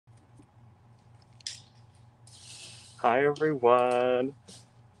Hi, everyone.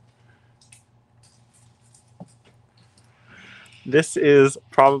 This is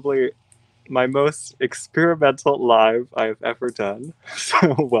probably my most experimental live I've ever done,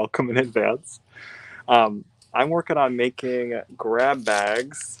 so welcome in advance. Um, I'm working on making grab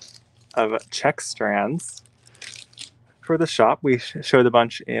bags of Czech strands for the shop. We showed a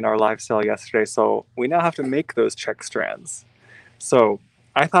bunch in our live sale yesterday, so we now have to make those Czech strands. So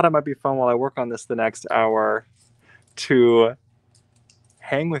I thought it might be fun while I work on this the next hour to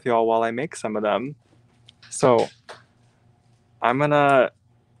hang with y'all while I make some of them. So I'm gonna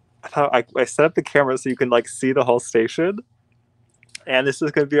I set up the camera so you can like see the whole station, and this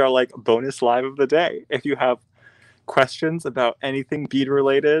is gonna be our like bonus live of the day. If you have questions about anything bead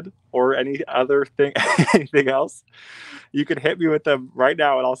related or any other thing, anything else, you can hit me with them right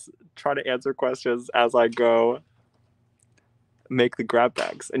now, and I'll try to answer questions as I go make the grab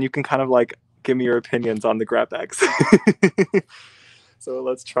bags, and you can kind of like give me your opinions on the grab bags. So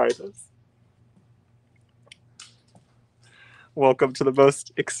let's try this. Welcome to the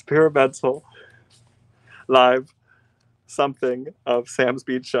most experimental live something of Sam's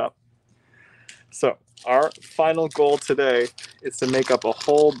Bead Shop. So our final goal today is to make up a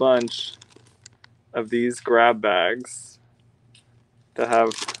whole bunch of these grab bags that have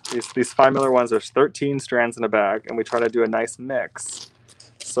these 5 miller ones. There's 13 strands in a bag, and we try to do a nice mix.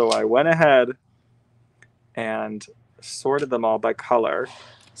 So I went ahead and sorted them all by color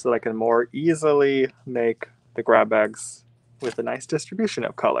so that I can more easily make the grab bags with a nice distribution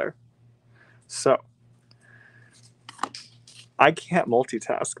of color. So I can't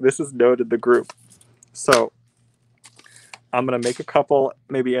multitask. This is noted in the group. So I'm gonna make a couple,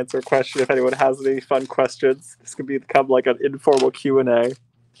 maybe answer a question if anyone has any fun questions. This could become like an informal Q&A,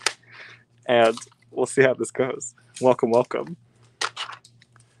 and we'll see how this goes. Welcome, welcome.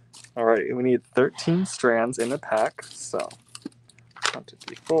 All right, we need 13 strands in the pack. So 1, 2,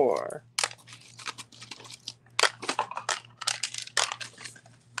 3, 4.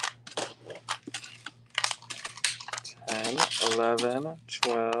 10, 11,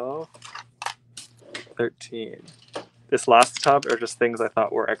 12, 13. This last tub are just things I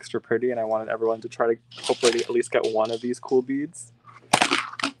thought were extra pretty, and I wanted everyone to try to hopefully at least get one of these cool beads.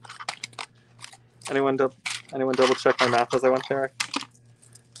 Anyone double check my math as I went there?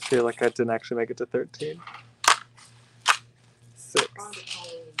 I feel like I didn't actually make it to 13. 6,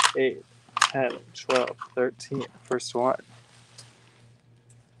 8, 10, 12, 13. First one.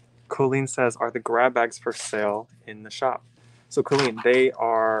 Colleen says, are the grab bags for sale in the shop? So Colleen, they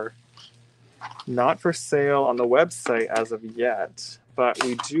are not for sale on the website as of yet, but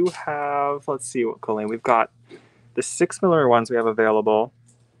we do have, let's see what, Colleen, we've got the 6 miller ones we have available,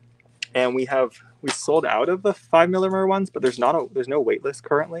 and we sold out of the 5 miller ones, but there's no wait list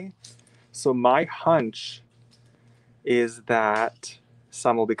currently. So my hunch is that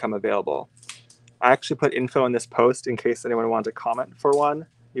some will become available. I actually put info in this post in case anyone wanted to comment for one.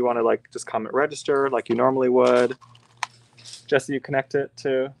 You want to like just comment register like you normally would. Jesse, you connect it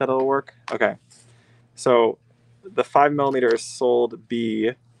to, that'll work? Okay. So the 5mm is sold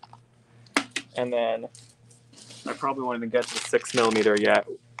B, and then I probably won't even get to the 6mm yet.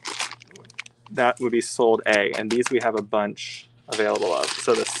 That would be sold A, and these we have a bunch available of.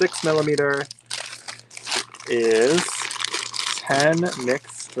 So the 6mm is 10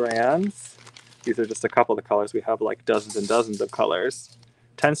 mixed strands. These are just a couple of the colors. We have like dozens and dozens of colors.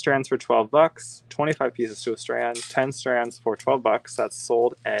 10 strands for $12, 25 pieces to a strand, 10 strands for $12. That's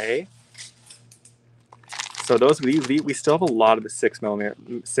sold A. So those we still have a lot of the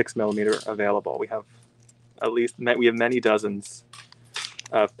 6mm available. We have many dozens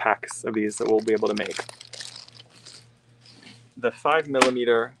of packs of these that we'll be able to make. The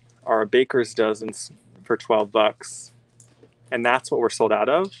 5mm are a baker's dozens for $12, and that's what we're sold out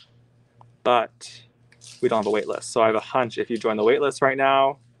of. But we don't have a wait list. So I have a hunch if you join the wait list right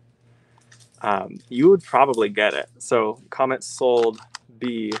now, you would probably get it. So comment sold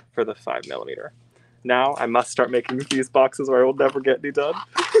B for the 5mm. Now I must start making these boxes or I will never get any done.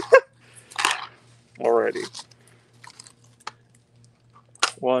 Alrighty.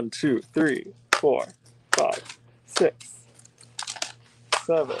 1, 2, 3, 4, 5, 6,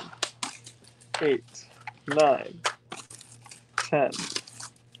 7, 8, 9, 10,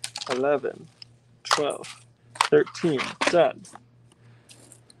 11, 12, 13. Done.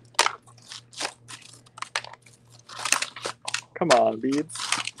 Come on, beads.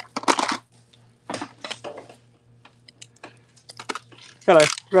 Got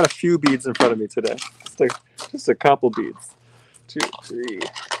a few beads in front of me today. Just a couple beads. 2, 3,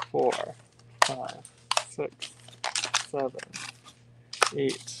 4, 5, 6, 7,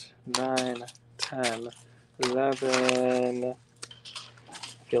 8, 9, 10, 11. I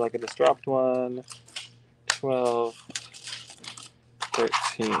feel like I just dropped one. 12,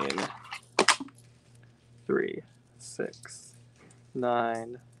 13, 3, 6,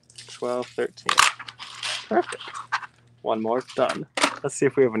 9, 12, 13. Perfect. One more, done. Let's see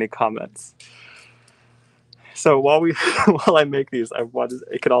if we have any comments. So while I make these,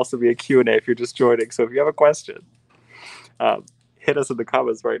 it could also be a Q&A if you're just joining. So if you have a question, hit us in the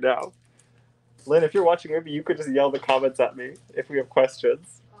comments right now. Lynn, if you're watching, maybe you could just yell the comments at me if we have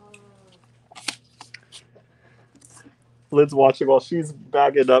questions. Lynn's watching while she's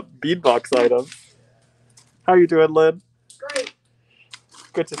bagging up beadbox items. How you doing, Lynn? Great.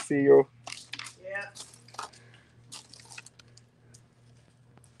 Good to see you. Yeah.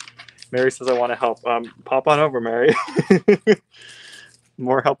 Mary says I want to help. Pop on over, Mary.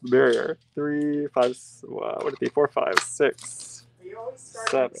 More help the merrier. 3, 5, what would it be? 4, 5, 6,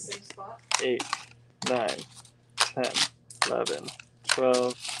 7, 8, 9, 10, 11,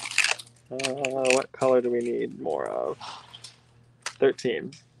 12. What color do we need more of?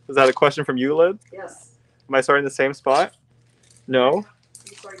 13. Is that a question from you, Lynn? Yes. Am I starting the same spot? No.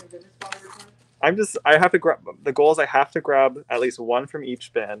 You starting a different spot every time? I have to grab, the goal is I have to grab at least one from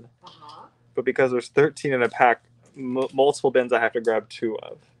each bin. But because there's 13 in a pack, multiple bins I have to grab 2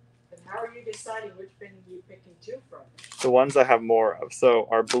 of. And how are you deciding which bin you're picking 2 from? The ones I have more of. So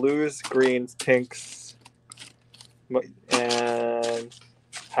our blues, greens, pinks, and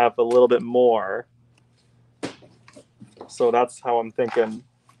have a little bit more. So that's how I'm thinking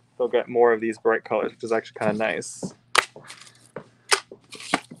they'll get more of these bright colors, which is actually kind of nice.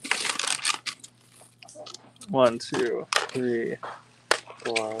 1, 2, 3,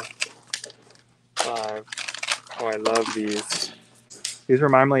 4, 5. Oh, I love these. These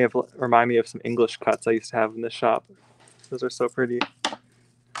remind me of some English cuts I used to have in the shop. Those are so pretty.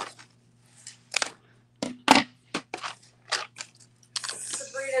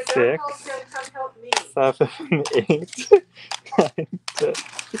 6, 7, 8, 9, 10,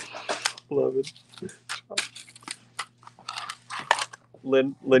 11.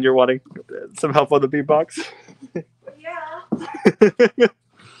 Lynn, you're wanting some help on the beatbox? Yeah.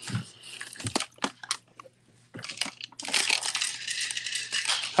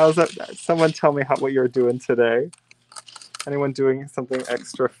 How's that? Someone tell me what you're doing today. Anyone doing something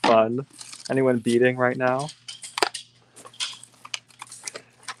extra fun? Anyone beating right now?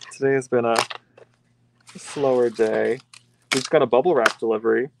 Today has been a slower day. We just got a bubble wrap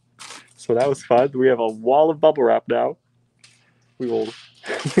delivery, so that was fun. We have a wall of bubble wrap now. We're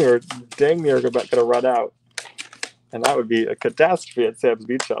dang near gonna run out, and that would be a catastrophe at Sam's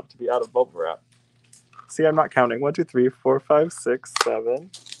Beach Shop to be out of bubble wrap. See, I'm not counting. 1, 2, 3, 4, 5, 6,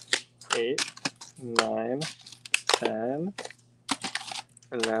 7, 8, 9, 10,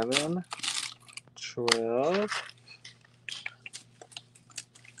 11, 12,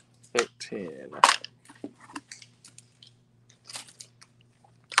 13.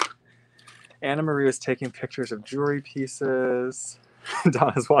 Anna Marie was taking pictures of jewelry pieces.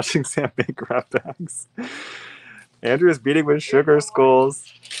 Donna's watching Sam make grab bags. Andrew is beating with sugar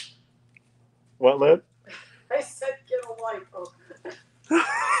skulls. What, Lynn? I said get a life.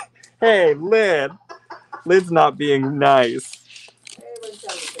 Hey, Lynn. Lynn's not being nice.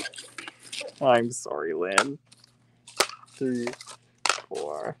 I'm sorry, Lynn. 3,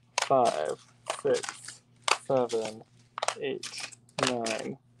 4, 5, 6, 7, 8,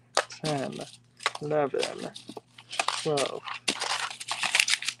 9, 10, 11, 12.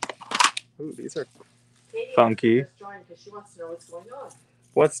 Ooh, these are funky. She wants to know what's going on.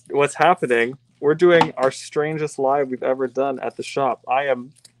 What's happening? We're doing our strangest live we've ever done at the shop. I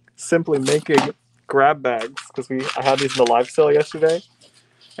am simply making grab bags because I had these in the live sale yesterday,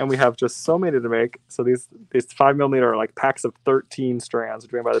 and we have just so many to make. So these 5mm are like packs of 13 strands,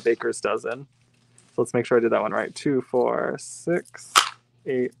 doing by the baker's dozen. So let's make sure I did that one right. 2, 4, 6,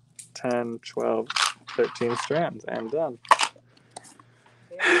 8, 10, 12, 13 strands. I'm done.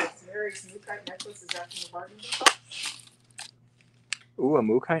 Mary's mookaite necklace is that from the bargain shop? Ooh, a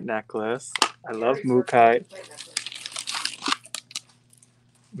mookaite necklace. I love mookaite.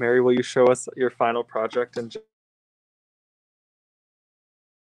 Mary, will you show us your final project? And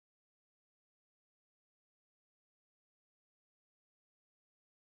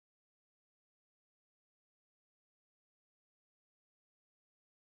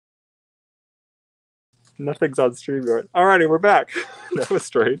nothing's on StreamYard. Alrighty, we're back. That was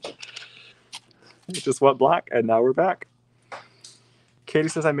strange. It just went black, and now we're back. Katie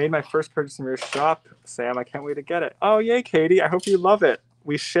says, I made my first purchase from your shop. Sam, I can't wait to get it. Oh, yay, Katie. I hope you love it.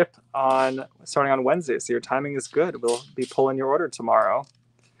 We ship starting on Wednesday, so your timing is good. We'll be pulling your order tomorrow.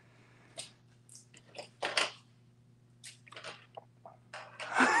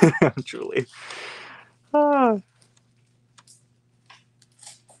 Julie. Ah.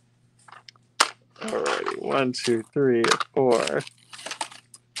 Alrighty, 1, 2, 3, 4.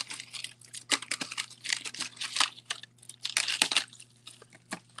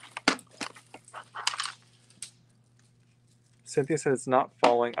 Cynthia said it's not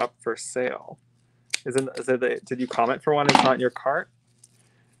following up for sale. Did you comment for one? It's not in your cart?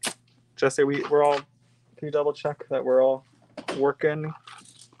 Jesse, we're all. Can you double check that we're all working?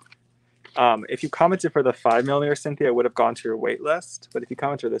 If you commented for the 5mm, Cynthia, it would have gone to your wait list. But if you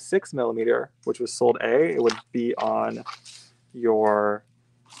commented for the 6mm, which was sold A, it would be on your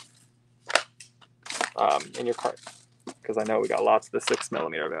in your cart. Because I know we got lots of the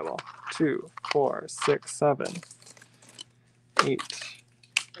 6mm available. 2, 4, 6, 7, 8,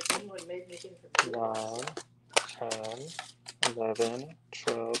 9, 10, 11,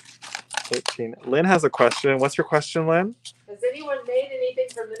 12, 13. Lynn has a question. What's your question, Lynn? Has anyone made anything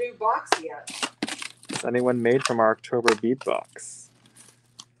from the new box yet? Has anyone made from our October bead box?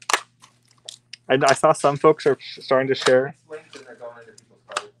 I saw some folks are starting to share.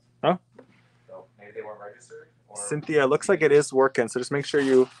 Oh? So maybe they weren't registered? Or... Cynthia, looks like it is working, so just make sure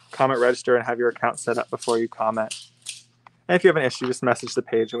you comment register and have your account set up before you comment. And if you have an issue, just message the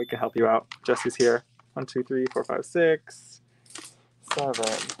page and we can help you out. Jesse's here. 1, 2, 3, 4, 5, 6, 7,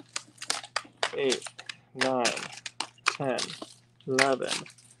 8, 9, 10, 11,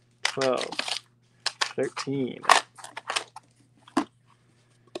 12, 13.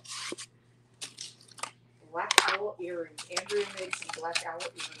 Black owl earrings. Andrea made some black owl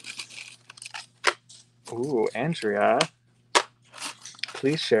earrings. Ooh, Andrea.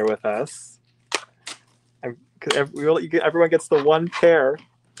 Please share with us. Everyone gets the one pair.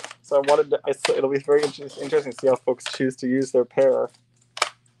 So I wanted to, it'll be very interesting to see how folks choose to use their pair.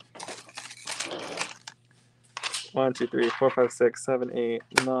 1, 2, 3, 4, 5, 6, 7, 8,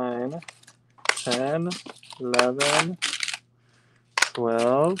 9, 10, 11,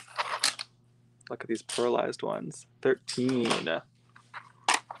 12. Look at these pearlized ones. 13.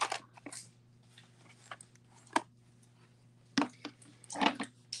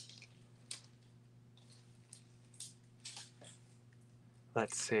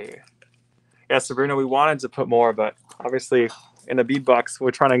 Let's see. Yeah, Sabrina, we wanted to put more, but obviously in a bead box,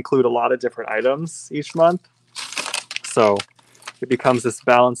 we're trying to include a lot of different items each month. So it becomes this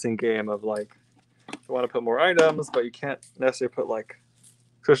balancing game of like, you want to put more items, but you can't necessarily put like,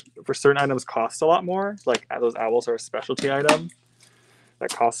 for certain items cost a lot more. Like those owls are a specialty item that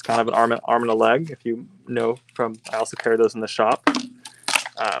costs kind of an arm and a leg. If you know from, I also carry those in the shop.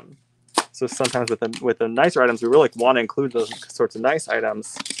 So sometimes with the nicer items, we really want to include those sorts of nice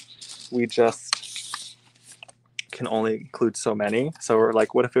items. We just can only include so many. So we're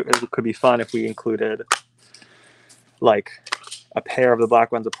like, what if it could be fun if we included like a pair of the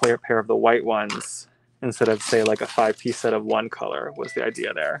black ones, a pair of the white ones, instead of say like a 5-piece set of one color was the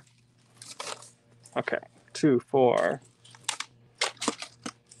idea there. Okay, 2, 4,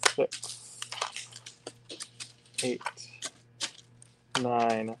 6, 8,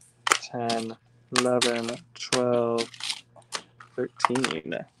 9, 10, 11, 12,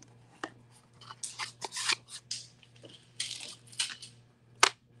 13.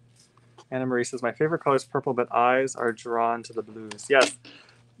 Anna Marie says, my favorite color is purple, but eyes are drawn to the blues. Yes,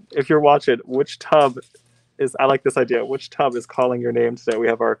 if you're watching, which tub is, I like this idea, which tub is calling your name today? We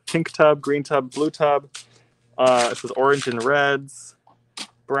have our pink tub, green tub, blue tub. It says orange and reds,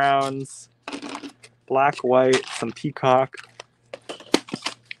 browns, black, white, some peacock.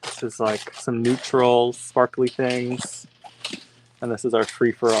 This is like some neutral, sparkly things. And this is our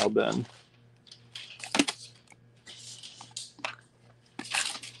free-for-all bin.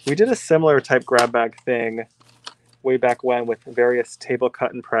 We did a similar type grab bag thing way back when with various table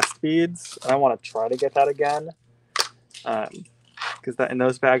cut and pressed beads. And I want to try to get that again. Because in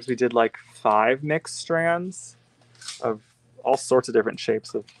those bags we did like 5 mixed strands of all sorts of different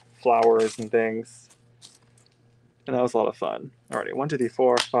shapes of flowers and things. And that was a lot of fun. Alrighty, 1, 2, 3,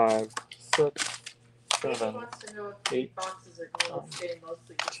 4, 5, 6, 7, 8,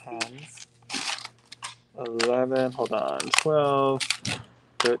 10, 11, hold on, 12,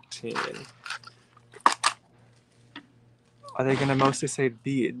 13. Are they going to mostly say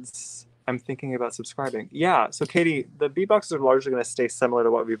beads? I'm thinking about subscribing. Yeah, so Katie, the bead boxes are largely going to stay similar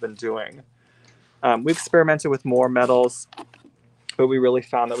to what we've been doing. We experimented with more metals, but we really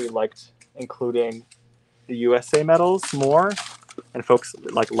found that we liked including the USA metals more, and folks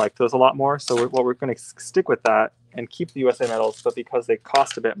like those a lot more. So we're going to stick with that and keep the USA metals, but because they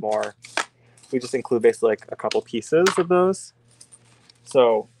cost a bit more, we just include basically like a couple pieces of those.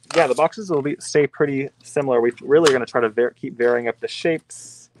 So yeah, the boxes will stay pretty similar. We really are going to try to keep varying up the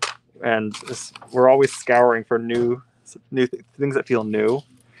shapes and we're always scouring for new things that feel new.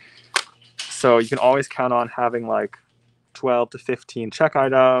 So you can always count on having like 12 to 15 Czech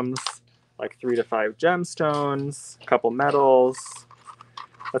items, like 3 to 5 gemstones, a couple metals.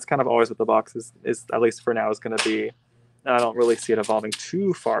 That's kind of always what the box is at least for now, is going to be. I don't really see it evolving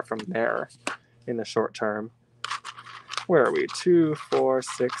too far from there in the short term. Where are we? 2, 4,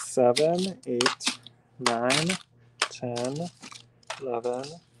 6, 7, 8, 9, 10, 11,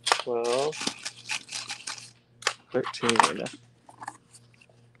 12, 13.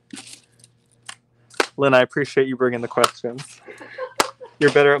 Lynn, I appreciate you bringing the questions.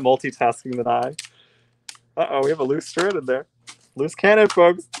 You're better at multitasking than I. Uh-oh, we have a loose strand in there. Loose cannon,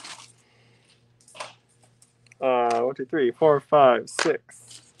 folks. 1, 2, 3, 4, 5,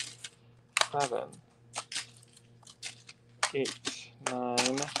 6, 7, 8, 9,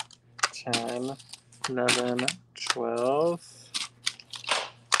 10, 11, 12,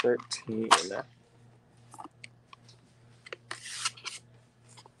 13.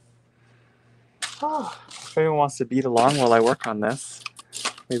 Oh, if anyone wants to beat along while I work on this,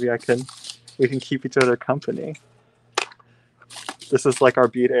 maybe we can keep each other company. This is like our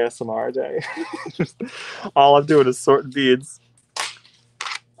bead ASMR day. All I'm doing is sorting beads.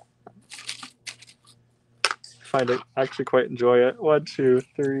 I actually quite enjoy it. 1, 2,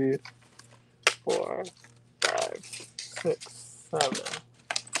 3, 4, 5, 6, 7,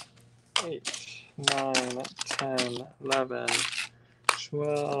 8, 9, 10, 11,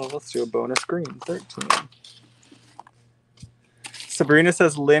 12. Let's do a bonus green. 13. Sabrina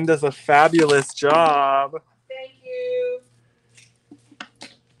says Lynn does a fabulous job. Thank you.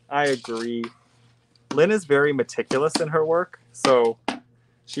 I agree. Lynn is very meticulous in her work, so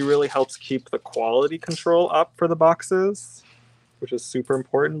she really helps keep the quality control up for the boxes, which is super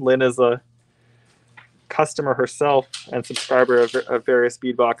important. Lynn is a customer herself and subscriber of various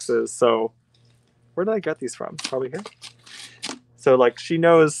bead boxes, so where did I get these from? Probably here. So like she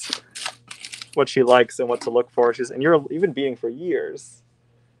knows what she likes and what to look for. And you're even beading for years,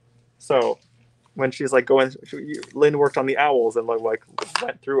 so when she's like Lynn worked on the owls and like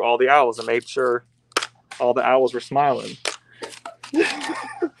went through all the owls and made sure all the owls were smiling. I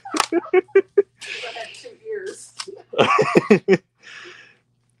had 2 ears.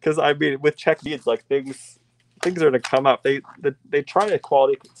 Because I mean, with Czech beads, like things are going to come up. They try to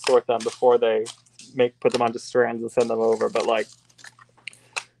quality sort them before they put them onto strands and send them over. But like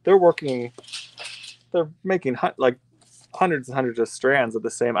they're making like hundreds and hundreds of strands of the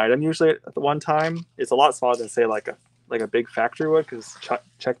same item usually at the one time. It's a lot smaller than say like a big factory would, because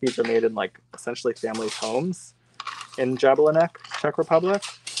Czech beads are made in like essentially family homes in Jablonec, Czech Republic.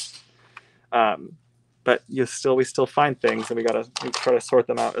 But we still find things, and we try to sort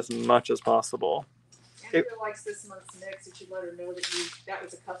them out as much as possible. Andrea likes this month's mix. You should let her know that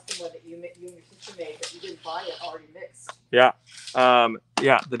was a custom one that you and your teacher made, but you didn't buy it already mixed. Yeah.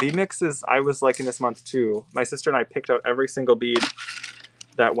 The bead mixes I was liking this month too. My sister and I picked out every single bead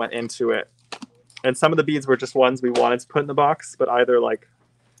that went into it. And some of the beads were just ones we wanted to put in the box, but either like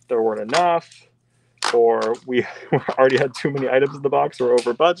there weren't enough, or we already had too many items in the box, or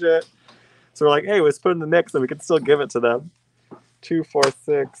over budget. So we're like, hey, let's put it in the mix and we can still give it to them. 2, 4,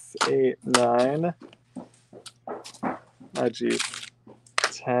 6, 8, 9. Oh, geez.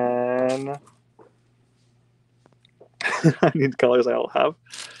 10. I need colors I don't have.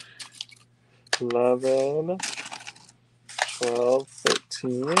 11. 12,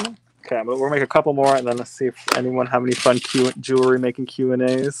 13. Okay, but we'll make a couple more, and then let's see if anyone have any fun jewelry making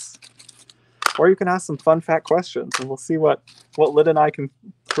Q&As. Or you can ask some fun fact questions, and we'll see what Lynn and I can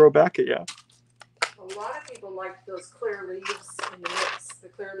throw back at you. A lot of people like those clear leaves in the mix. The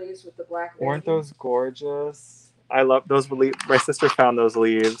clear leaves with the black. Weren't those gorgeous? I love those. My sister found those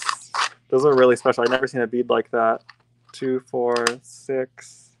leaves. Those are really special. I've never seen a bead like that. 2, 4,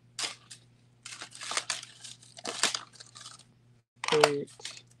 6, 8,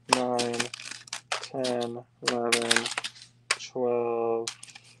 9, 10, 11, 12,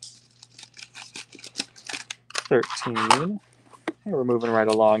 13. Hey, we're moving right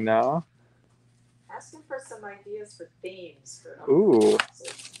along now. Asking for some ideas for themes. Ooh.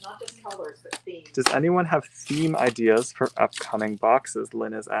 Not just colors, but themes. Does anyone have theme ideas for upcoming boxes?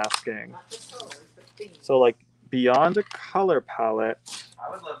 Lynn is asking. Not just colors, but themes. So, like, beyond a color palette. I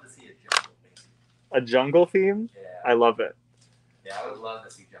would love to see a jungle theme. A jungle theme? Yeah. I love it. Yeah, I would love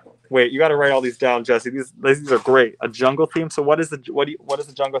to see jungle theme. Wait, you got to write all these down, Jesse. These are great. A jungle theme. So, what does the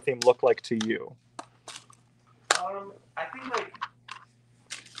jungle theme look like to you? I think like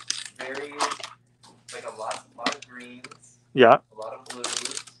very like a lot of greens. Yeah. A lot of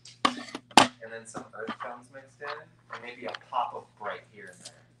blues, and then some earth tones mixed in, and maybe a pop of bright here and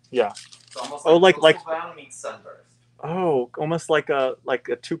there. Yeah. It's almost Oh, like like- Coastal Bound meets Sunburst. Oh, almost like a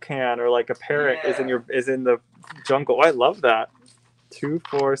toucan or like a parrot is in Yeah. the jungle. Oh, I love that. 2,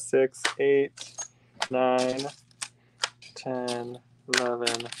 4, 6, 8, 9, 10,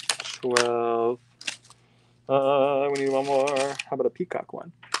 11, 12. We need one more. How about a peacock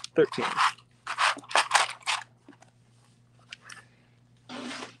one? 13.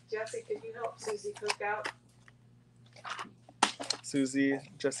 Jesse, could you help Susie cook out? Susie,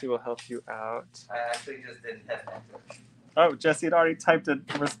 Jesse will help you out. I actually just didn't have that. Oh, Jesse had already typed a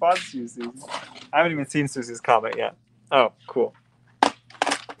response to you, Susie. I haven't even seen Susie's comment yet. Oh, cool.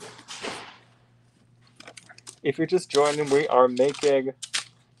 If you're just joining, we are making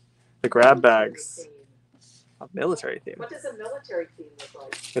the grab bags. A military theme. What does a military theme look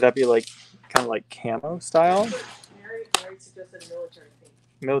like? Would that be like kind of like camo style? Mary suggested a military theme.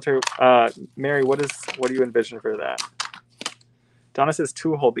 Military. Mary, what do you envision for that? Donna says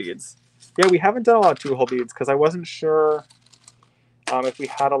 2-hole beads. Yeah, we haven't done a lot of 2-hole beads because I wasn't sure if we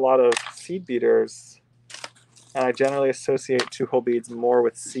had a lot of seed beaders. And I generally associate 2-hole beads more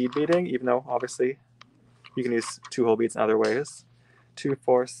with seed beading, even though obviously you can use 2-hole beads in other ways. 2,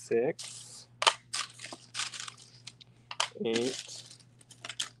 4, 6, 8,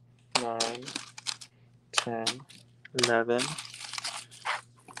 9, 10, 11.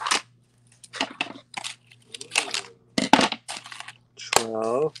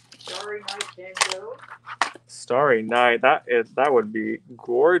 Well, Starry Night Van Gogh. Starry Night. That would be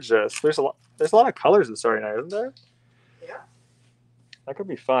gorgeous. There's a lot of colors in Starry Night, isn't there? Yeah. That could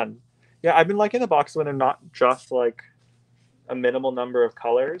be fun. Yeah, I've been liking the boxes when they're not just like a minimal number of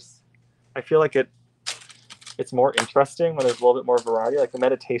colors. I feel like it's more interesting when there's a little bit more variety. Like the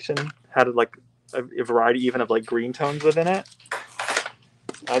meditation had like a variety even of like green tones within it.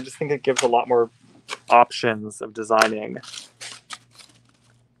 I just think it gives a lot more options of designing.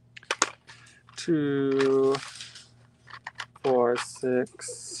 2, 4,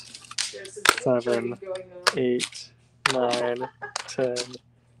 6, 7, 8, 9, 10,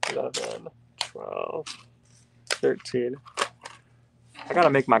 11, 12, 13. I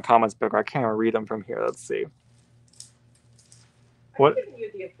gotta make my comments bigger. I can't even read them from here. Let's see. What? I'm giving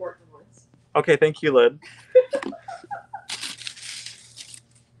you the important ones. Okay, thank you, Lyd.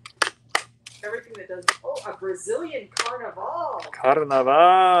 Everything that does. Oh, a Brazilian carnival.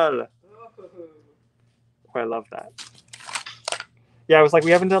 Carnaval. Oh, I love that. Yeah, I was like,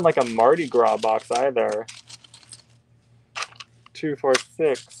 we haven't done like a Mardi Gras box either. 2, 4,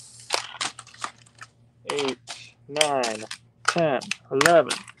 6, 8, 9, 10, 11,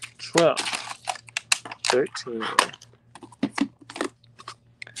 12, 13.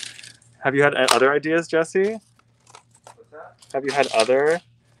 Have you had other ideas, Jesse? What's that? Have you had other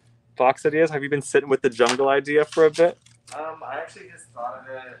box ideas? Have you been sitting with the jungle idea for a bit? I actually just thought of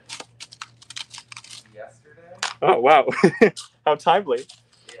it yesterday. Oh, wow. How timely.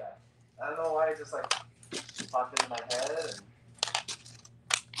 Yeah. I don't know why it just like popped into my head. And...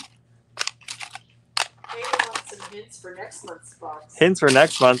 Maybe want some hints for next month's box. Hints for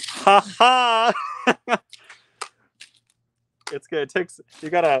next month. Ha ha! It's good. It takes, you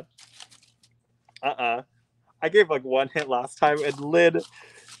gotta, I gave like one hint last time and Lyd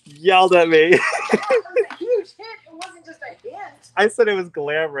yelled at me. That was a huge hint. It wasn't just a hint. I said it was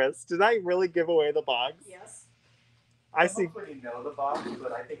glamorous. Did I really give away the box? Yes. I I see don't really know the box,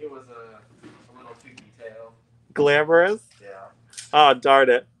 but I think it was a little too detailed. glamorous. Yeah. Oh, darn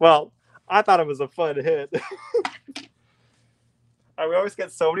it. Well, I thought it was a fun hint. We always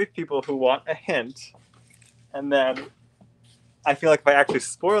get so many people who want a hint, and then I feel like if I actually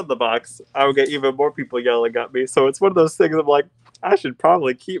spoiled the box, I would get even more people yelling at me. So it's one of those things I'm like, I should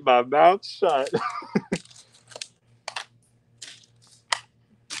probably keep my mouth shut.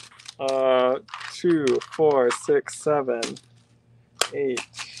 2, 4, 6, 7, 8,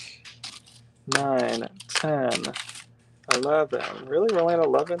 9, 10, 11. Really? We're only at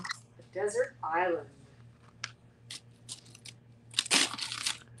 11? The desert island.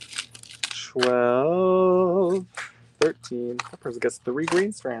 12, 13. That person gets 3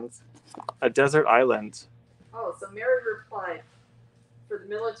 green strands. A desert island. Oh, so Mary replied for the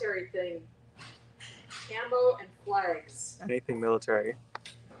military thing. Camo and flags. Anything military.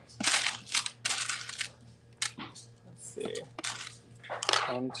 Let's see.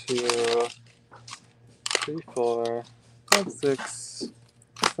 1, 2, 3, 4, 5, 6,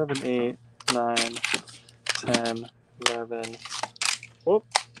 7, 8, 9, 10, 11. Whoop.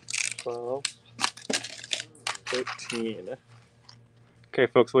 12, 13. Okay,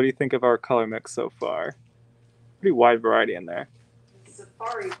 folks, what do you think of our color mix so far? Pretty wide variety in there.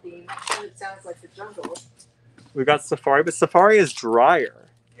 Safari theme. And it sounds like the jungle. We've got safari, but safari is drier.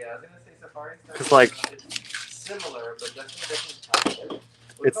 Yeah, I was gonna say safari style. 'Cause, like, it's similar, but definitely different palette.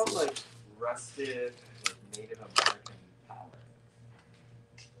 What It's- about like rusted, like Native American palette?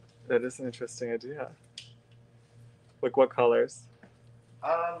 That is an interesting idea. Like what colors?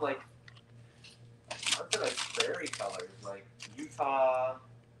 Like I'd say like prairie colors, like Utah,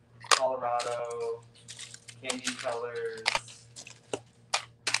 Colorado, canyon colors.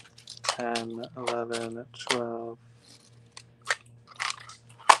 10, 11, 12.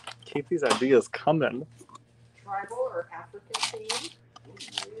 Keep these ideas coming. Tribal or African theme? Ooh,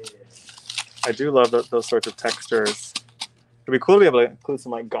 yeah. I do love those sorts of textures. It'd be cool to be able to include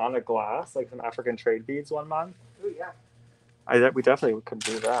some like Ghana glass, like some African trade beads one month. Oh yeah. We definitely could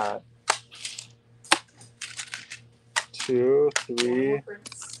do that. 2, 3,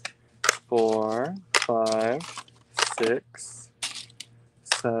 4, 5, 6,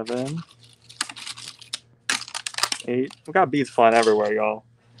 7, 8. We got beads flying everywhere, y'all.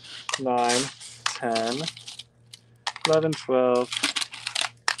 9, 10, 11, 12,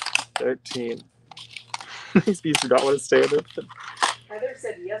 13. These beads do not want to stay in there. Heather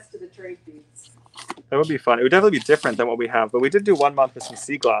said yes to the trade beads. That would be fun. It would definitely be different than what we have, but we did do 1 month with some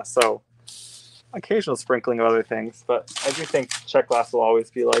sea glass, so occasional sprinkling of other things. But I do think Czech glass will always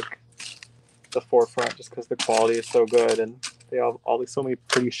be like the forefront, just because the quality is so good and they have all these so many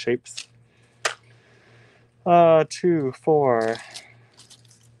pretty shapes. 2, 4,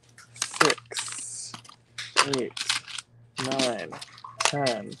 6, 8, 9,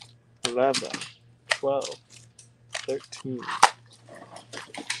 10, 11, 12, 13.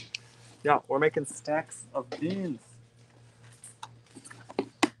 Yeah, we're making stacks of beans.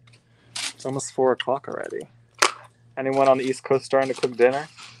 It's almost 4 o'clock already. Anyone on the East Coast starting to cook dinner?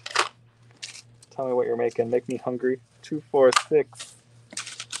 Tell me what you're making. Make me hungry. 2, 4, 6,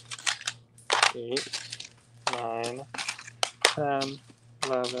 8, 9, 10,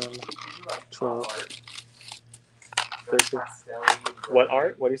 11, 12, 13. What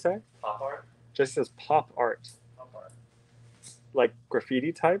art? What do you say? Pop art? Just says pop art. Pop art. Like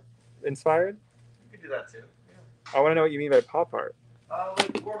graffiti type inspired? You could do that too. Yeah. I want to know what you mean by pop art.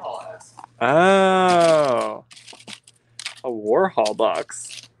 Like Warhol-esque. Oh. A Warhol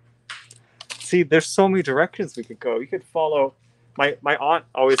box. See, there's so many directions we could go. You could follow. My aunt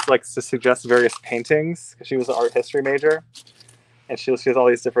always likes to suggest various paintings because she was an art history major, and she has all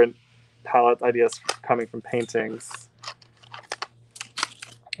these different palette ideas coming from paintings.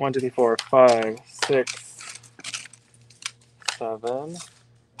 1, 2, 3, 4, 5, 6, 7,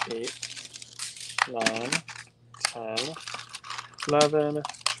 8, 9, 10, 11,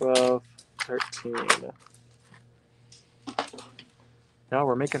 12, 13. Now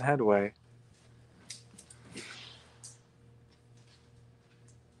we're making headway.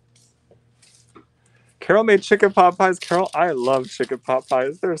 Carol made chicken pot pies. Carol, I love chicken pot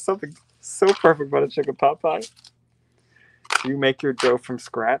pies. There's something so perfect about a chicken pot pie. Do you make your dough from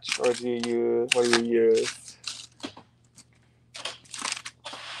scratch, or what do you use?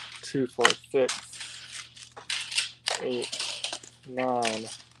 2, 4, 6, 8, 9,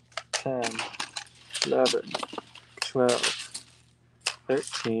 10, 11, 12,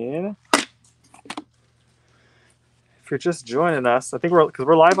 13. If you're just joining us, I think because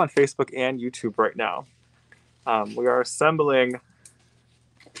we're live on Facebook and YouTube right now. We are assembling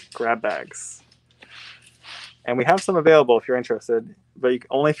grab bags, and we have some available if you're interested. But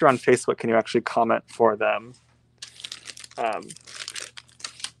only if you're on Facebook can you actually comment for them.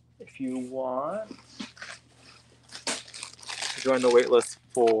 If you want to join the waitlist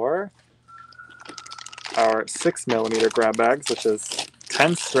for our 6mm grab bags, which is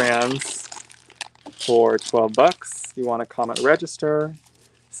 10 strands for $12. You want to comment register,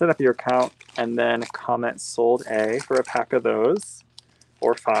 set up your account, and then comment sold A for a pack of those,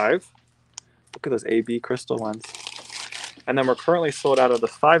 or 5. Look at those AB crystal ones. And then we're currently sold out of the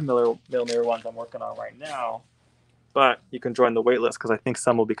 5mm ones I'm working on right now, but you can join the waitlist because I think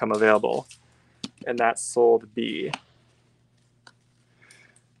some will become available, and that's sold B.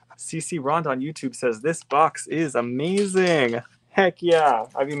 CC Rhonda on YouTube says, this box is amazing. Heck yeah.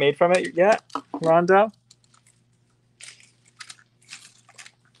 Have you made from it yet, Rhonda?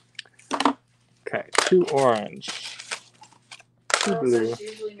 Okay, 2 orange. 2 Carol blue. says she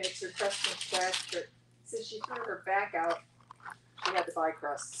usually makes her custom stacks, but since she threw her back out, she had to buy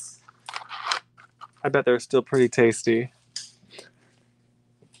crusts. I bet they're still pretty tasty.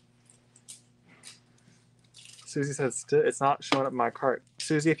 Susie says it's not showing up in my cart.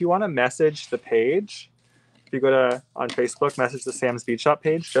 Susie, if you want to message the page, if you go to on Facebook, message the Sam's Beach Shop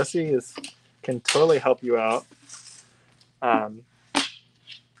page. Jesse can totally help you out.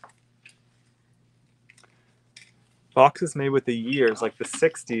 Boxes made with the years, like the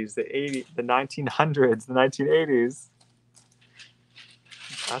 60s, the 80s, the 1900s, the 1980s.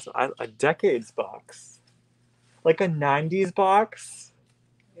 That's a decades box. Like a 90s box?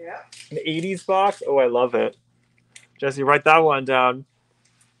 Yeah. An 80s box? Oh, I love it. Jesse, write that one down.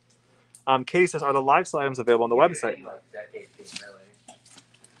 Katie says, are the live sale items available on the website? Any, like, decade theme, really.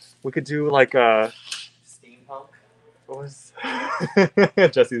 We could do like a... Steampunk. What was...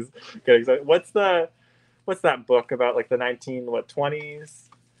 Jesse's getting excited. What's that book about like the 20s?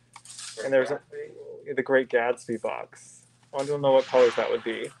 And there's the Great Gatsby box. I don't know what colors that would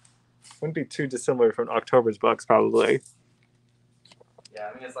be. Wouldn't be too dissimilar from October's box, probably. Yeah,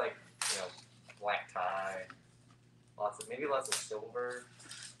 I mean it's like, black tie, maybe lots of silver,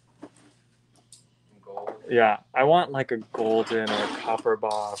 and gold. Yeah, I want like a golden or a copper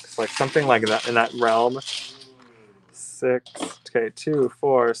box, like something like that in that realm. 6, okay, 2,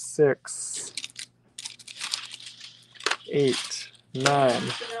 4, 6, 8, 9,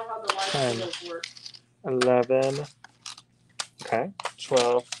 10, 11, okay,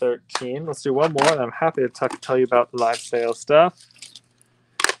 12, 13. Let's do one more, and I'm happy to tell you about the live sale stuff.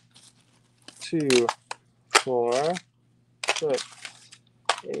 2, 4, 6,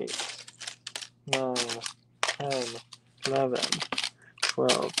 8, 9, 10, 11,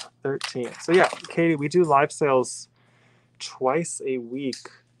 12, 13. So yeah, Katie, we do live sales twice a week.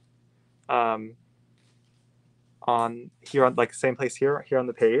 On like same place here on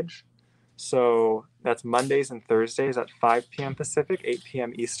the page. So that's Mondays and Thursdays at 5 p.m. Pacific, 8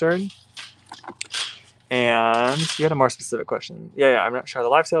 p.m. Eastern. And you had a more specific question. Yeah, I'm not sure how the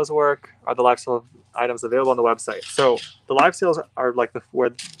live sales work. Are the live sale items available on the website? So the live sales are like the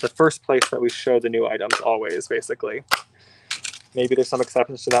first place that we show the new items always, basically. Maybe there's some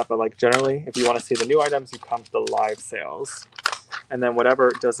exceptions to that, but like generally, if you want to see the new items, you come to the live sales. And then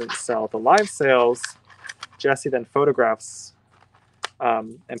whatever doesn't sell at the live sales, Jesse then photographs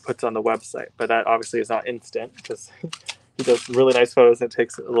and puts on the website. But that obviously is not instant because he does really nice photos and it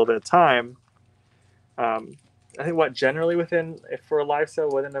takes a little bit of time. I think generally for a live sale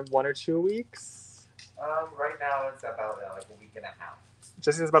within 1 or 2 weeks? Right now it's about like a week and a half.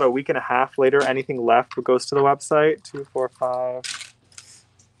 Jesse says about a week and a half later, anything left goes to the website. 2, 4, 5,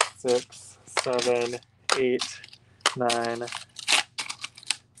 6, 7, 8, 9,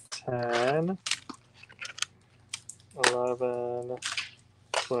 10, 11,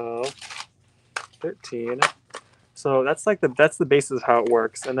 12, 13. So that's the basis of how it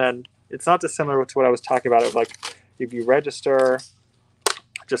works. And then it's not dissimilar to what I was talking about. Of like if you register,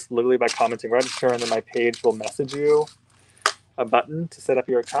 just literally by commenting register, and then my page will message you a button to set up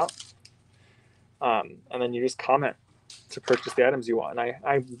your account. And then you just comment to purchase the items you want.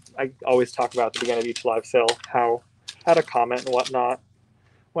 And I always talk about at the beginning of each live sale how to comment and whatnot.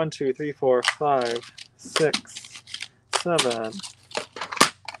 1, 2, 3, 4, 5, 6, 7,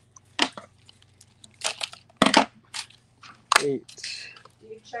 8. Do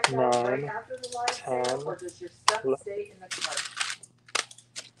you check out right after the live sale, or does your stuff stay in the cart?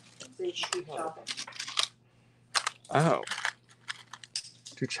 So you can keep shopping. Oh.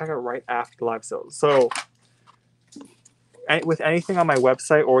 To check out right after the live sales. So with anything on my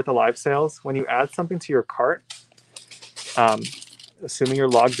website or with the live sales, when you add something to your cart, assuming you're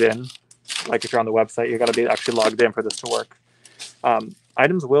logged in, like if you're on the website, you got to be actually logged in for this to work.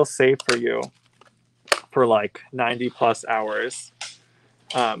 Items will save for you for like 90 plus hours.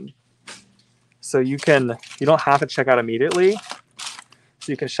 So you don't have to check out immediately.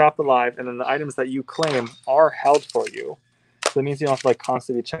 So you can shop the live, and then the items that you claim are held for you. So it means you don't have to like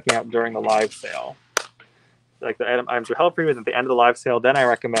constantly be checking out during the live sale. Like the items are held for you, and at the end of the live sale, then I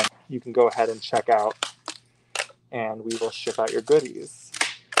recommend you can go ahead and check out, and we will ship out your goodies.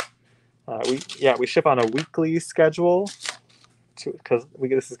 We ship on a weekly schedule, because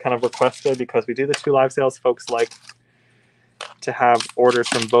this is kind of requested because we do the 2 live sales. Folks like to have orders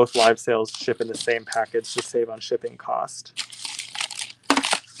from both live sales ship in the same package to save on shipping cost.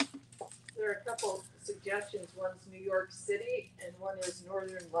 There are a couple suggestions. One's New York City and one is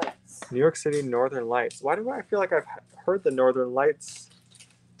Northern Lights. New York City, Northern Lights. Why do I feel like I've heard the Northern Lights?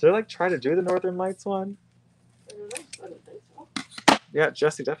 Did I try to do the Northern Lights one? I don't think so. Yeah,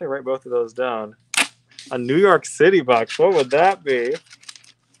 Jesse, definitely write both of those down. A New York City box. What would that be?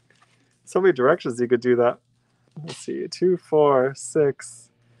 So many directions you could do that. Let's see. 2, 4, 6,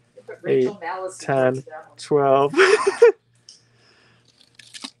 8, 10, 12.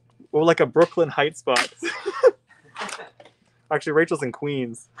 Or like a Brooklyn Heights box. Actually, Rachel's in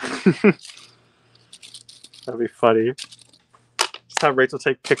Queens. That'd be funny. Just have Rachel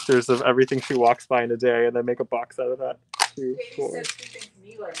take pictures of everything she walks by in a day and then make a box out of that. 2, 4. Said 2 things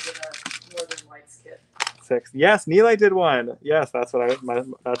me like in a Northern Lights kit. 6. Yes, Neeli did one. Yes, that's what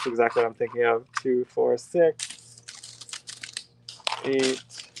that's exactly what I'm thinking of. 2, 4, 6, 8,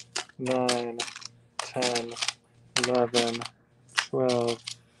 9, 10, 11, 12.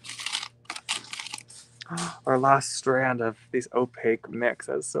 Our last strand of these opaque mix.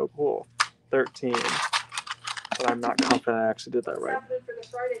 That's so cool. 13. But I'm not confident I actually did that What's right. happening for the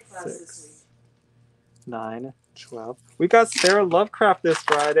Friday class this 6, week? 9, 12. We got Sarah Lovecraft this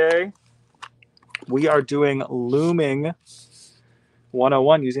Friday. We are doing looming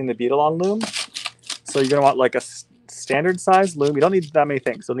 101 using the beetle on loom. So you're going to want like a standard size loom. You don't need that many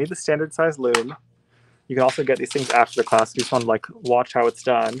things. You'll need the standard size loom. You can also get these things after the class. You just want to like watch how it's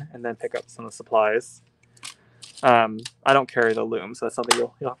done and then pick up some of the supplies. I don't carry the loom, so that's something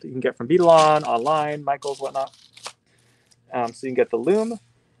you can get from Beetlon, online, Michael's, whatnot. So you can get the loom,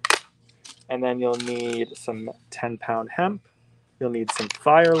 and then you'll need some 10-pound hemp. You'll need some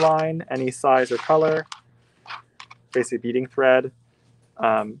fire line, any size or color, basically beading thread,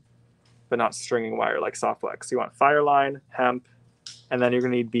 but not stringing wire like soft flex. So you want fire line, hemp, and then you're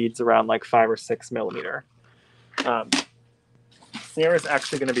gonna need beads around like 5 or 6 millimeter. Sarah's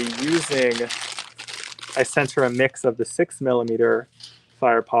actually gonna be using, I sent her a mix of the 6 millimeter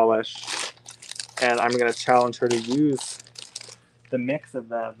fire polish, and I'm gonna challenge her to use the mix of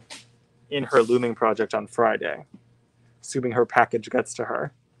them in her looming project on Friday, assuming her package gets to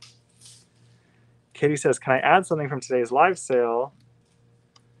her. Katie says, can I add something from today's live sale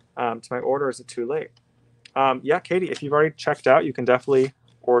to my order? Is it too late? Yeah, Katie, if you've already checked out, you can definitely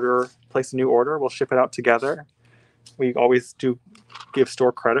place a new order. We'll ship it out together. We always do give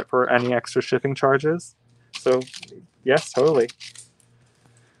store credit for any extra shipping charges. So yes, totally.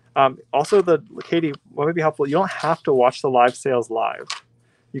 Also, Katie, what would be helpful, you don't have to watch the live sales live.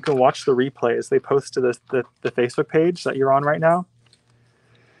 You can watch the replays. They post to the Facebook page that you're on right now.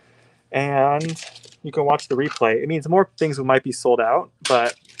 And you can watch the replay. It means more things might be sold out,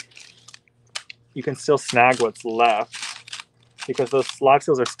 but you can still snag what's left because those live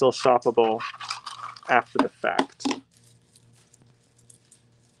sales are still shoppable after the fact.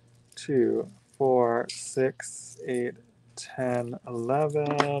 2, 4, 6, 8, 10,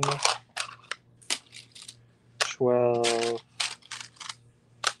 11, 12,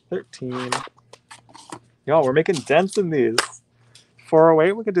 13. Y'all, we're making dents in these.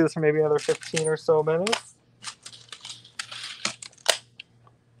 408, we could do this for maybe another 15 or so minutes.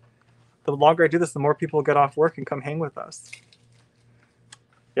 The longer I do this, the more people get off work and come hang with us.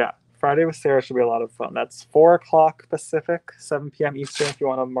 Yeah, Friday with Sarah should be a lot of fun. That's 4 o'clock Pacific, 7 p.m. Eastern if you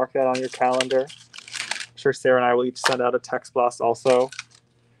want to mark that on your calendar. I'm sure Sarah and I will each send out a text blast also.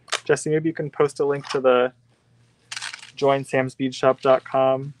 Jesse, maybe you can post a link to the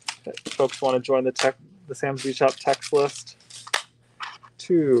joinsamsbeadshop.com if folks want to join the Sam's Bead Shop text list.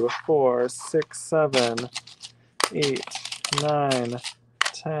 2, 4, 6, 7, 8, 9,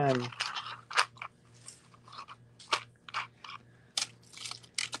 10.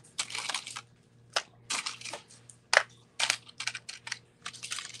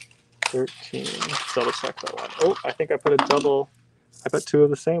 Let's double check that one. Oh, I think I put 2 of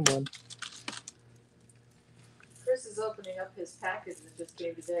the same one. Chris is opening up his package that just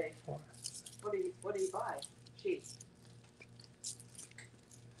came today. What do you buy? Jeez.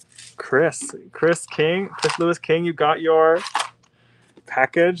 Chris Lewis King, you got your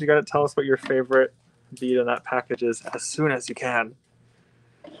package. You got to tell us what your favorite bead in that package is as soon as you can.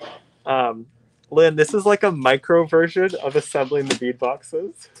 Lynn, this is like a micro version of assembling the bead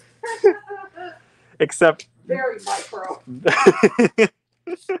boxes. Except very micro.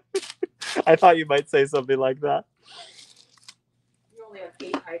 I thought you might say something like that. You only have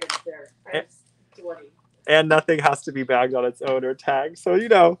 8 items there. I have 20. And nothing has to be bagged on its own or tagged. So,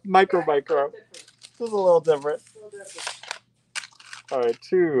 micro. This is a little different. All right,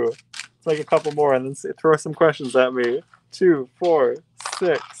 2. Let's make a couple more and then throw some questions at me. 2, 4,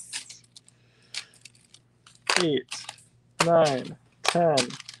 6, 8, 9, 10,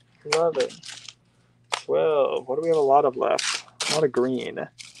 11, 12. What do we have a lot of left? A lot of green.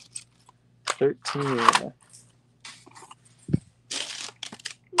 13.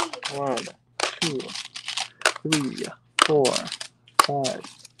 1, 2, 3, 4, 5,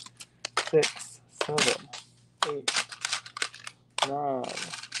 6, 7, 8, 9,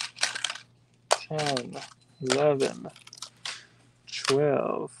 10, 11,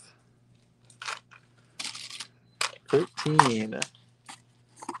 12, 13.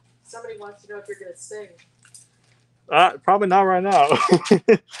 Somebody wants to know if you're going to sing. Probably not right now.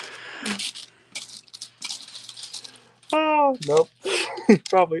 Oh, nope.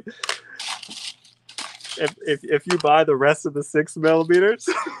 Probably. If you buy the rest of the 6 millimeters,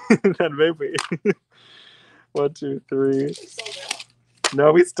 then maybe. 1, 2, 3. We sold out.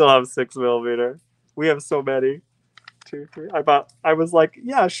 No, we still have 6mm. We have so many. 2, 3. I was like,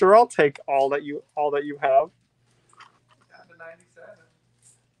 yeah, sure, I'll take all that you have. Down to 97.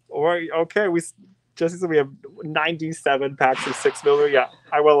 Or okay, Jesse said we have 97 packs of 6mm. Yeah,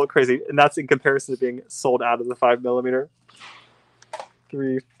 I went a little crazy, and that's in comparison to being sold out of the 5mm.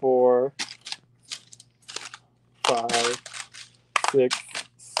 3, 4, 5, 6,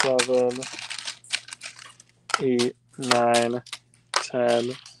 7, 8, 9,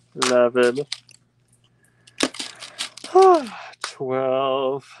 10, 11,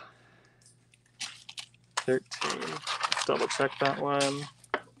 12, 13. Let's double check that one.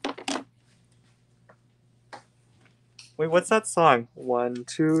 Wait, what's that song? 1,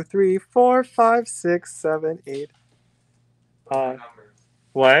 2, 3, 4, 5, 6, 7, 8. Those are numbers.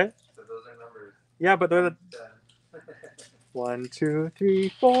 What? So those are numbers. Yeah, but they're the 1, 2, 3,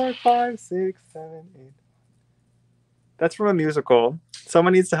 4, 5, 6, 7, 8. That's from a musical.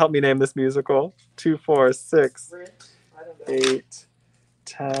 Someone needs to help me name this musical. 2, 4, 6, Rent. I don't know. 8,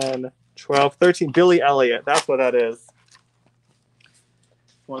 10, 12, 13. Billy Elliot. That's what that is.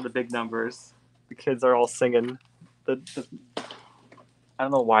 One of the big numbers. The kids are all singing. I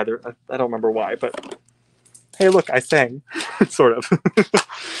don't know why they're. I don't remember why, but hey, look, I sang, sort of.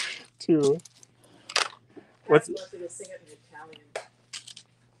 2. What's? I wanted to sing it in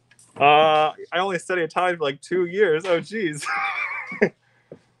Italian. I only studied Italian for like 2 years. Oh, geez.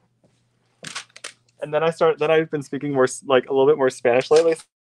 And then I've been speaking more, like a little bit more Spanish lately.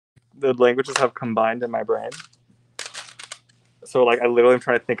 The languages have combined in my brain. So like I literally am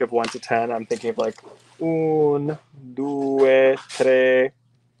trying to think of 1 to 10. I'm thinking of like 1, 2, 3,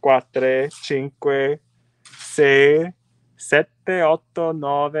 4, 5, 6, 7, 8,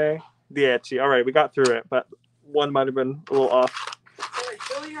 9, 10. All right, we got through it, but one might have been a little off. Sorry,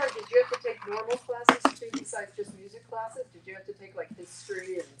 Juilliard, did you have to take normal classes too besides just music classes? Did you have to take like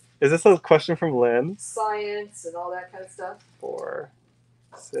history and Is this a question from Lynn? science and all that kind of stuff? 4,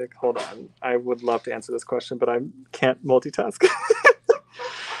 6. Hold on. I would love to answer this question, but I can't multitask.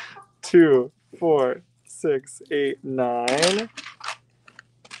 2, 4, 6, 8, 9.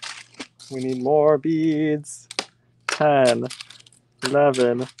 We need more beads. 10,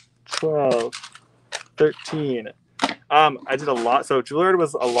 11, 12, 13. I did a lot. So Juilliard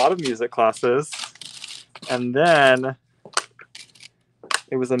was a lot of music classes, and then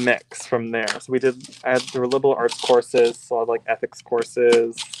it was a mix from there. So there were liberal arts courses, so I had like ethics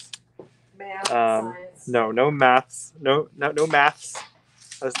courses. Math, science. No maths. No maths,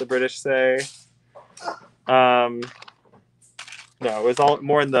 as the British say. No, it was all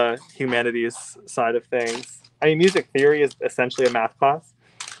more in the humanities side of things. I mean, music theory is essentially a math class.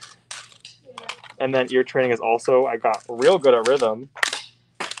 Yeah. And then ear training is also, I got real good at rhythm.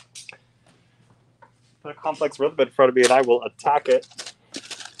 Put a complex rhythm in front of me and I will attack it.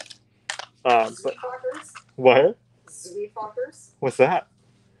 But Zweefockers? what? Zweefockers? What's that?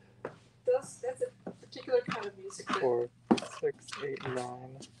 That's a particular kind of music. 4, 6, 8, 9.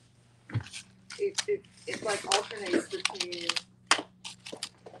 It like alternates between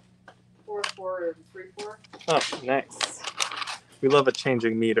 4/4 and 3/4. Oh, nice. We love a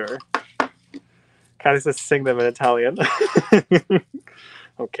changing meter. Kathy says sing them in Italian.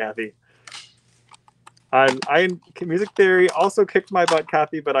 Oh, Kathy. I music theory also kicked my butt,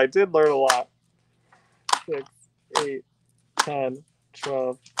 Kathy, but I did learn a lot. 6, 8, 10,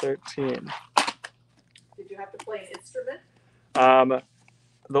 12, 13. Did you have to play an instrument?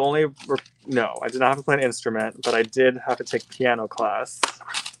 No, I did not have to play an instrument, but I did have to take piano class.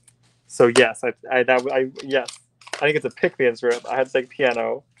 So yes, yes, I didn't get to pick the instrument. I had to take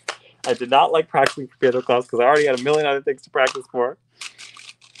piano. I did not like practicing for piano class because I already had a million other things to practice for.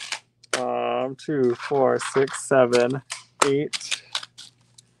 2, 4, 6, 7, 8,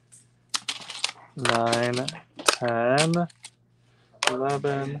 9, 10,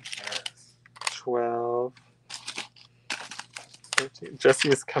 11, 12, 13. Jesse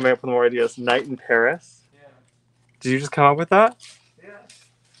is coming up with more ideas. Night in Paris. Yeah. Did you just come up with that? Yeah.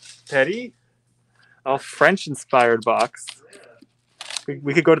 Teddy? Oh, French-inspired box. Yeah.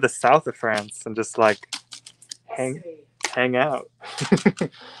 We could go to the south of France and just like hang out.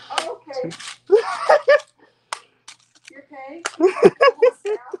 Oh, okay. You're paying?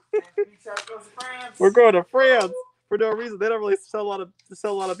 We're going to France for no reason. They don't really sell a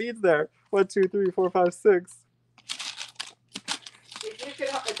lot of beads there. 1, 2, 3, 4, 5, 6. If you could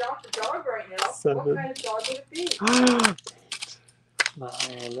adopt a dog right now, 7. what kind of dog would it be? 8,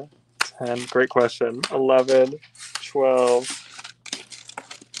 9, 10. Great question. 11, 12,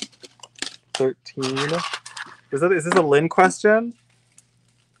 13. Is this a Lynn question?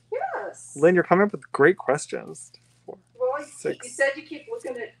 Yeah. Yes. Lynn, you're coming up with great questions. Well, you 6. said you keep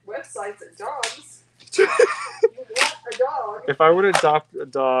looking at websites at dogs. You want a dog. If I were to adopt a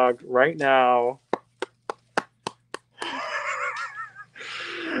dog right now,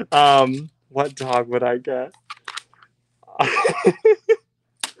 what dog would I get?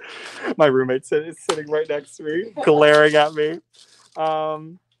 My roommate is sitting right next to me, glaring at me.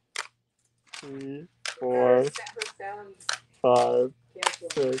 3, 4, 5,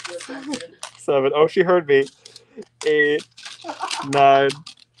 6, 7. Oh, she heard me. 8, 9,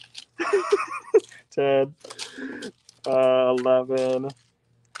 10, 11,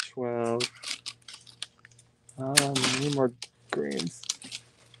 12. Need more greens.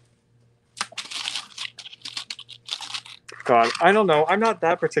 God, I don't know. I'm not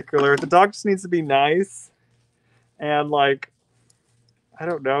that particular. The dog just needs to be nice. And, like, I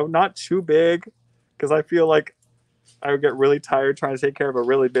don't know, not too big. Because I feel like I would get really tired trying to take care of a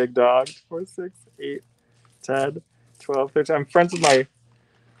really big dog. 4, 6, 8, 10, 12, 13. I'm friends with my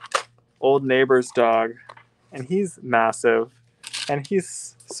old neighbor's dog. And he's massive. And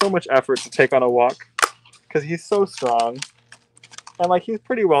he's so much effort to take on a walk. Because he's so strong. And, like, he's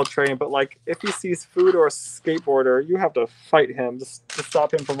pretty well trained, but, like, if he sees food or a skateboarder, you have to fight him just to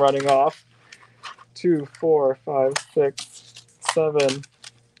stop him from running off. 2, 4, 5, 6, 7,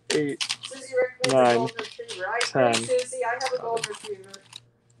 8, 9, 10. Susie, I have a golden retriever.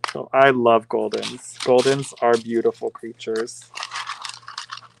 So I love Goldens. Goldens are beautiful creatures.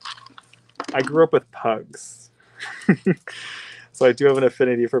 I grew up with pugs. So I do have an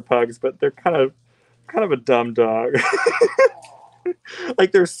affinity for pugs, but they're kind of a dumb dog.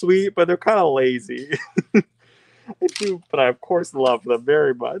 Like, they're sweet, but they're kind of lazy. I do, but I of course love them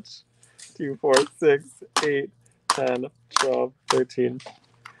very much. 2, 4, 6, 8, 10, 12, 13.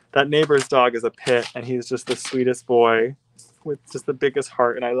 That neighbor's dog is a pit, and he's just the sweetest boy with just the biggest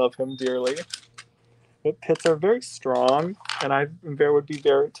heart, and I love him dearly. But pits are very strong, and I would be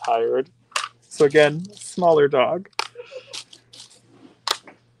very tired. So again, smaller dog.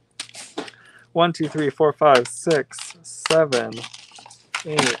 1, 2, 3, 4, 5, 6, 7,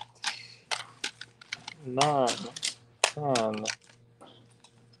 8, 9, 10,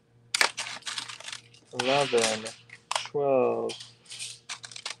 11, 12,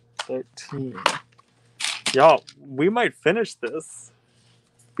 13. Y'all, we might finish this.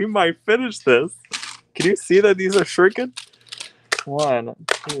 Can you see that these are shrinking? 1,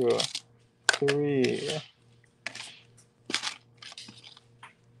 2, 3,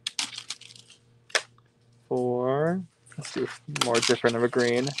 4. Let's do more different of a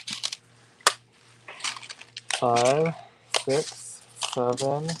green. 5, 6,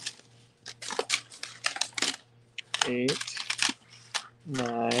 7, 8,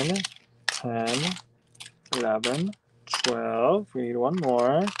 9, 10, 11, 12. We need one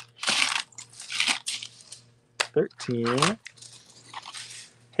more. 13.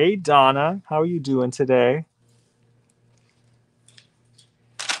 Hey, Donna. How are you doing today?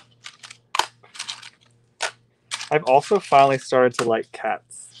 I've also finally started to like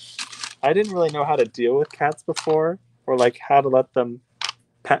cats. I didn't really know how to deal with cats before, or like how to let them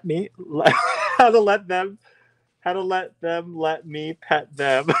pet me. how to let them let me pet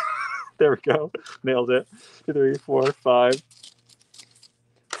them. There we go. Nailed it. 2, 3, 4, 5,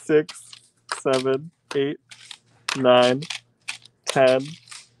 6, 7, 8, 9, 10,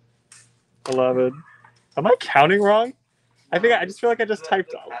 11. Am I counting wrong? I just feel like I just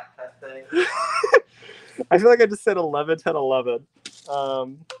typed out. I feel like I just said 11, 10, 11.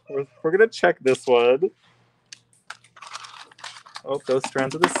 We're going to check this one. Oh, those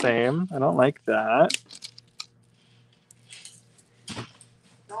strands are the same. I don't like that.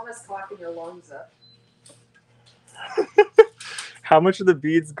 Donna's clapping your lungs up. How much are the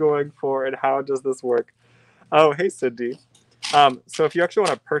beads going for, and how does this work? Oh, hey, Cindy. So if you actually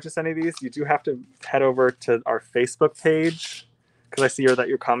want to purchase any of these, you do have to head over to our Facebook page, because I see that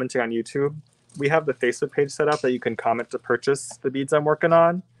you're commenting on YouTube. We have the Facebook page set up that you can comment to purchase the beads I'm working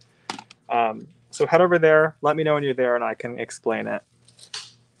on. So head over there, let me know when you're there, and I can explain it.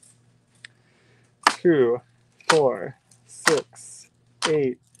 2, 4, 6,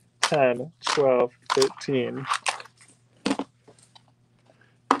 8, 10, 12, 13.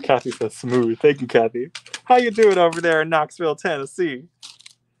 Kathy says smooth. Thank you, Kathy. How you doing over there in Knoxville, Tennessee?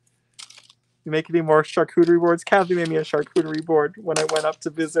 You make any more charcuterie boards? Kathy made me a charcuterie board when I went up to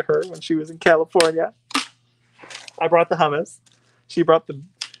visit her when she was in California. I brought the hummus. She brought the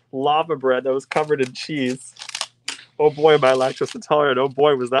lava bread that was covered in cheese. Oh boy, am I lactose intolerant. Oh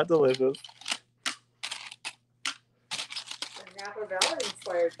boy, was that delicious. A Napa Valley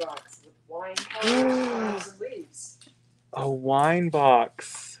inspired box with wine colors and leaves. A wine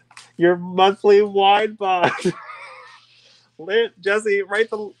box. Your monthly wine box. Jesse,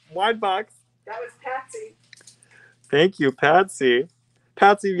 write the wine box. That was Patsy. Thank you, Patsy.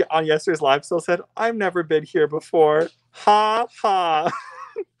 Patsy on yesterday's live still said, I've never been here before. Ha ha.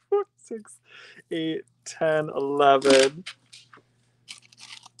 6, 8, 10, 11,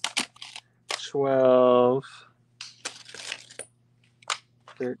 12,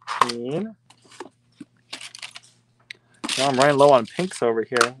 13. Now I'm running low on pinks over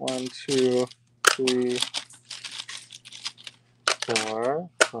here. 1, 2, 3, 4,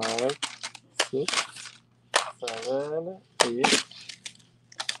 5, 6, 7, 8,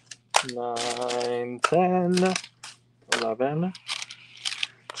 9, 10, 11,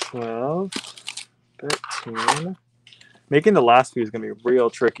 12, 13. Making the last few is going to be real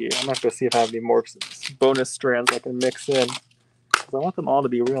tricky. I'm going to go see if I have any more bonus strands I can mix in. Because I want them all to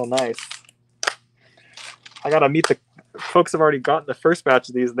be real nice. I got to meet the folks have already gotten the first batch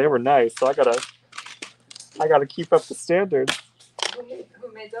of these, and they were nice. So I gotta keep up the standards. Who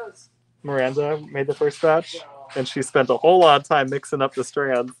made those? Miranda made the first batch, and she spent a whole lot of time mixing up the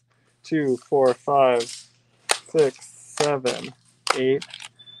strands. 2, 4, 5, 6, 7, 8,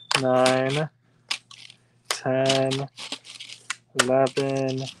 9, 10,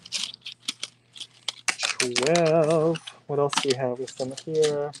 11, 12. What else do we have? There's some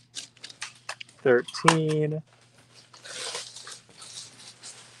here. 13.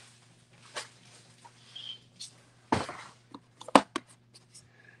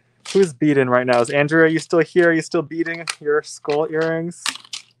 Who's beating right now? Is Andrea, are you still here? Are you still beating your skull earrings?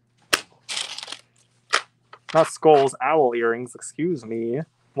 Not skulls, owl earrings, excuse me.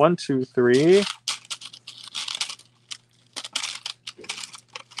 1, 2, 3.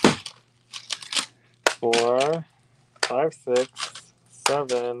 4, 5, 6,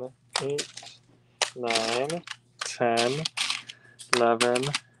 7, 8, 9, 10, 11,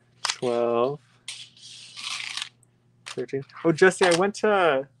 12, 13. Oh, Jesse, I went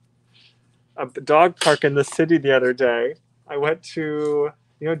to a dog park in the city the other day. I went to,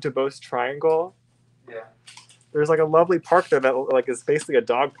 DeBose Triangle? Yeah. There's like a lovely park there that like is basically a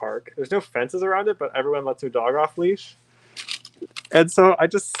dog park. There's no fences around it, but everyone lets their dog off leash. And so I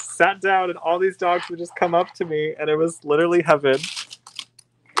just sat down and all these dogs would just come up to me and it was literally heaven.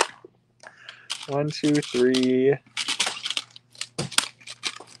 1, 2, 3,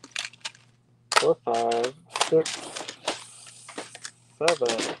 4, 5, 6,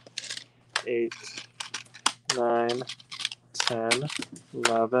 7, 8, 9, 10,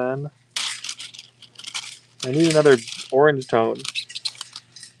 11. I need another orange tone.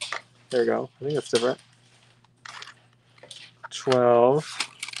 There we go. I think that's different. 12,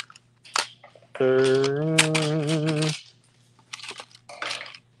 13.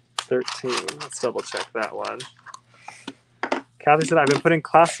 Let's double check that one. Kathy said, I've been putting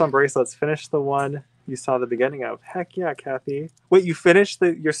clasps on bracelets. Finish the one you saw the beginning of. Heck yeah, Kathy. Wait, you finished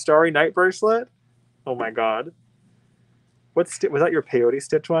your Starry Night bracelet? Oh my god. Was that your peyote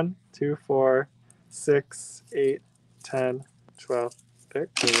stitch one? 2, 4, 6, 8, 10, 12,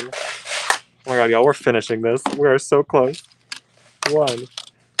 13. Oh my god, y'all, we're finishing this. We are so close. 1,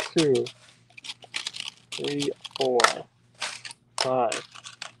 2, 3, 4, 5,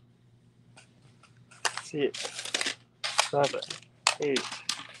 6, 7, 8,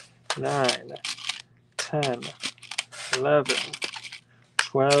 9, 10, 11,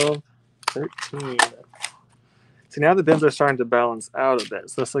 12, 13. See, now the bins are starting to balance out a bit,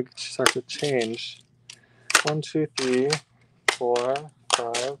 so this starts to change. 1, 2, 3, 4,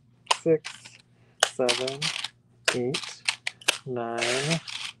 5, 6, 7, 8, 9,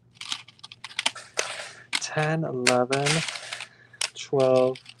 10, 11,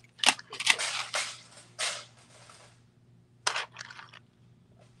 12,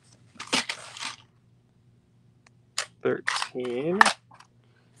 13.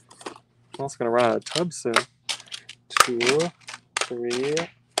 I'm also going to run out of tubs soon. 2, 3,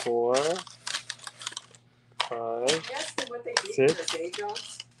 4, 5,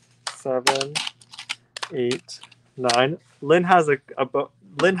 6, 7, 8, 9. Lynn has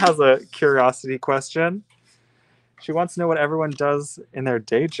a curiosity question. She wants to know what everyone does in their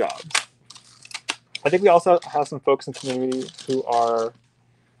day jobs. I think we also have some folks in the community who are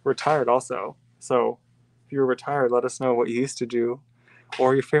retired also. So if you're retired, let us know what you used to do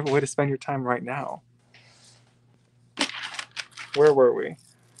or your favorite way to spend your time right now. Where were we?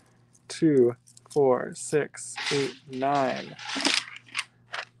 2, 4, 6, 8, 9,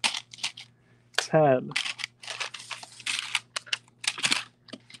 10,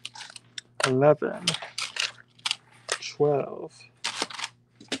 11, 12,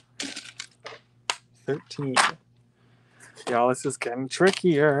 13. Y'all, this is getting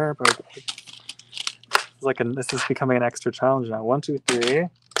trickier, but it's like this is becoming an extra challenge now. 1, 2, 3,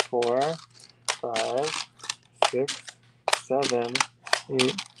 4, 5, 6, 7,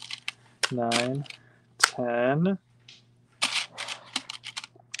 8, 9, 10,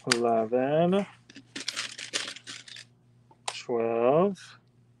 11, 12.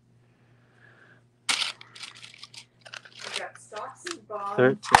 We've got stocks and bonds,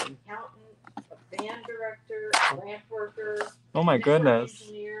 13. accountant, a band director, a lamp worker. Oh my goodness.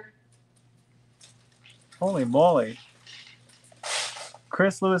 Engineer. Holy moly.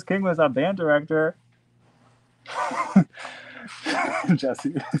 Chris Lewis King was a band director.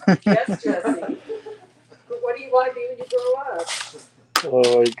 Jesse. Yes, Jesse. But what do you want to be when you grow up?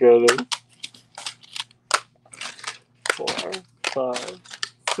 Oh my goodness. 4, 5,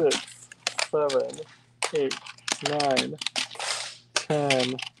 6, 7, 8, 9,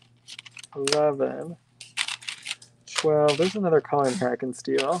 10, 11, 12. There's another color in here I can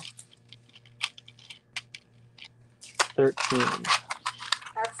steal. 13.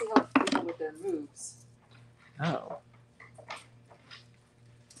 Patsy helps people with their moves. Oh.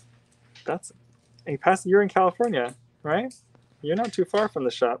 That's a pass. You're in California, right? You're not too far from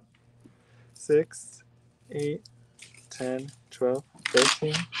the shop. 6, 8, 10, 12,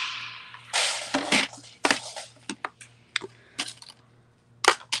 13.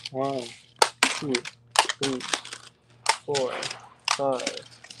 One, 2, 3, 4, 5,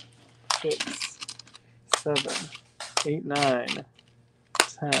 6, 7, 8, 9,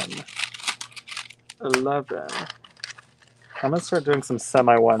 10, 11. I'm gonna start doing some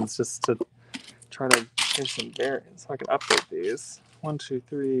semi ones just to try to get some variants so I can update these. 1, 2,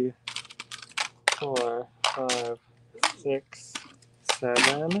 3, 4, 5, 6,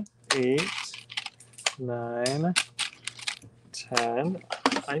 7, 8, 9, 10.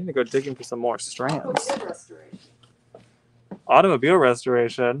 I need to go digging for some more strands. Automobile restoration. Automobile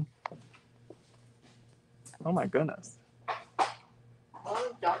restoration. Oh my goodness.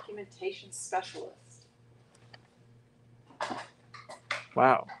 Loan documentation specialist.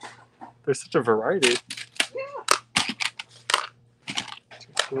 Wow. There's such a variety. Yeah.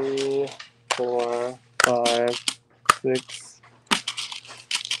 2, 3, 4, 5, 6,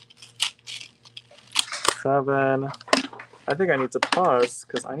 7. I think I need to pause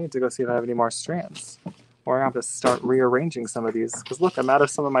because I need to go see if I have any more strands. Or I have to start rearranging some of these. Because look, I'm out of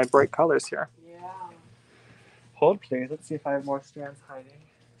some of my bright colors here. Yeah. Hold please. Let's see if I have more strands hiding.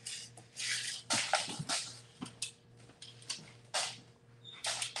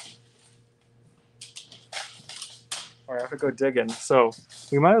 Or I have to go digging. So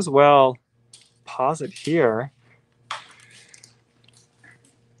we might as well pause it here.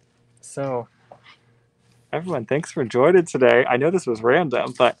 So everyone, thanks for joining today. I know this was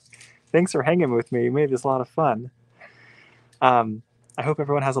random, but thanks for hanging with me. You made this a lot of fun. I hope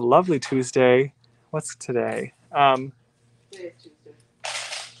everyone has a lovely Tuesday. What's today? Today is Tuesday.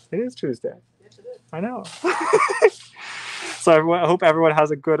 It is Tuesday. Yes, it is. I know. So I hope everyone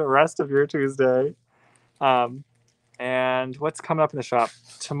has a good rest of your Tuesday. And what's coming up in the shop?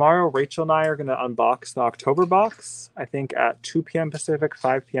 Tomorrow, Rachel and I are going to unbox the October box, I think at 2 p.m. Pacific,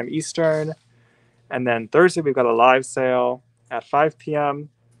 5 p.m. Eastern. And then Thursday, we've got a live sale at 5 p.m.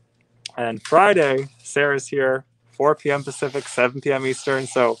 And Friday, Sarah's here, 4 p.m. Pacific, 7 p.m. Eastern.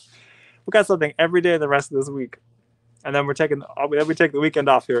 So we got something every day the rest of this week. And then we take the weekend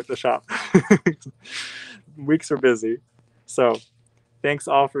off here at the shop. Weeks are busy. So thanks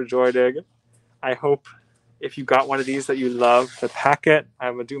all for joining. I hope if you got one of these that you love the packet,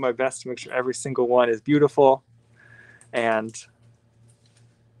 I'm going to do my best to make sure every single one is beautiful. And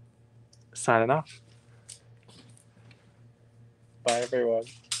signing off. Bye, everyone.